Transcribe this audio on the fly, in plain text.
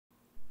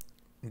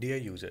Dear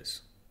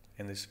users,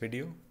 in this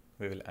video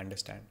we will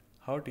understand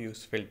how to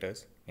use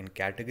filters in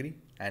category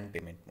and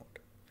payment mode.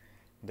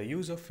 The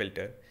use of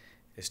filter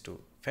is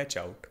to fetch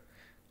out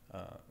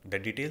the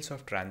details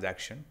of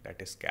transaction,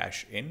 that is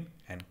cash in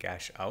and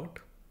cash out,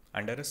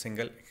 under a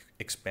single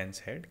expense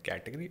head,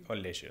 category or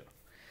leisure.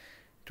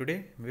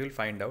 Today we will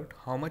find out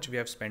how much we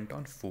have spent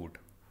on food.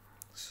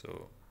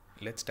 So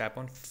let's tap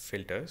on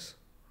filters,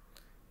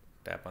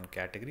 tap on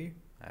category.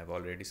 I have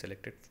already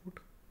selected food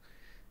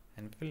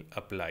and we will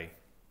apply.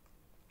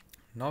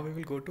 Now we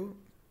will go to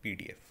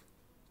PDF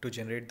to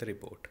generate the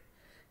report.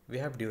 We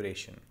have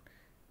duration.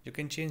 You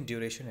can change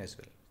duration as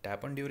well.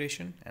 Tap on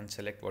duration and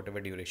select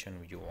whatever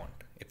duration you want.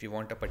 If you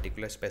want a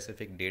particular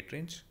specific date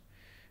range,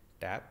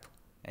 tap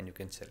and you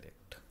can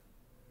select.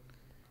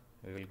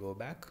 We will go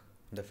back.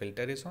 The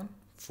filter is on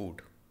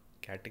food,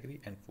 category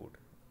and food.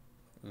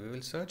 We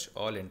will search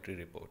all entry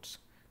reports.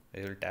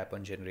 We will tap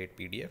on generate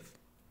PDF,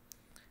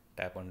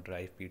 tap on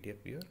drive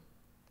PDF viewer,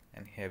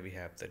 and here we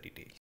have the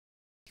details.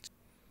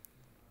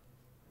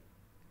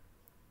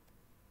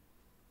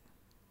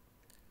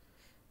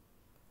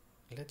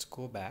 Let's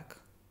go back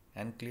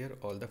and clear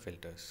all the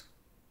filters.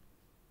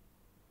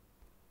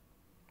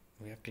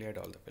 We have cleared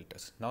all the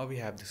filters. Now we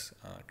have this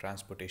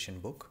transportation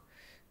book.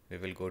 We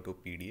will go to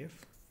PDF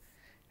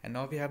and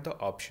now we have the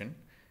option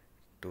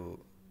to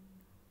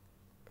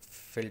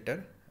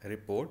filter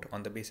report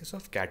on the basis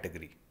of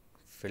category,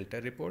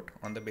 filter report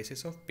on the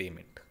basis of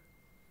payment.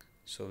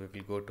 So we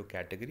will go to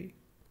category,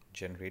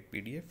 generate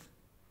PDF.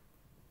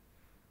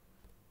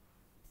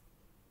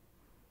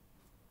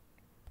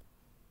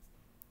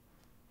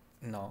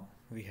 Now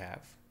we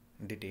have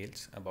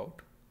details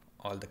about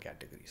all the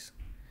categories.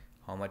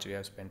 How much we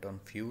have spent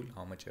on fuel,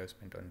 how much we have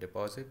spent on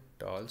deposit,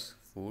 tolls,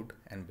 food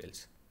and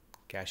bills,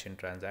 cash in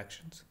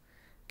transactions,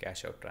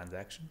 cash out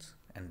transactions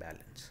and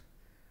balance.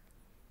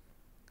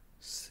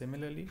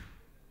 Similarly,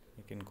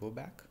 you can go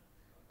back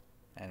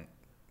and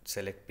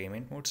select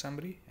payment mode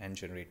summary and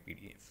generate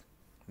PDF.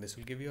 This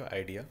will give you an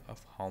idea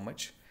of how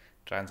much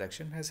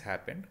transaction has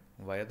happened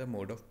via the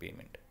mode of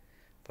payment.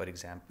 For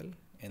example,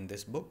 in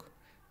this book,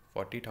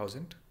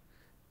 40,000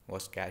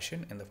 was cash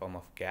in the form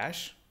of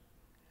cash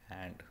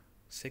and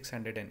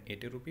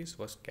 680 rupees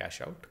was cash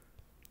out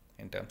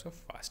in terms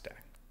of FASTag.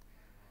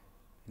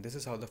 This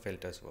is how the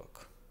filters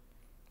work.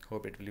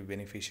 Hope it will be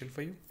beneficial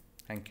for you.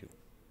 Thank you.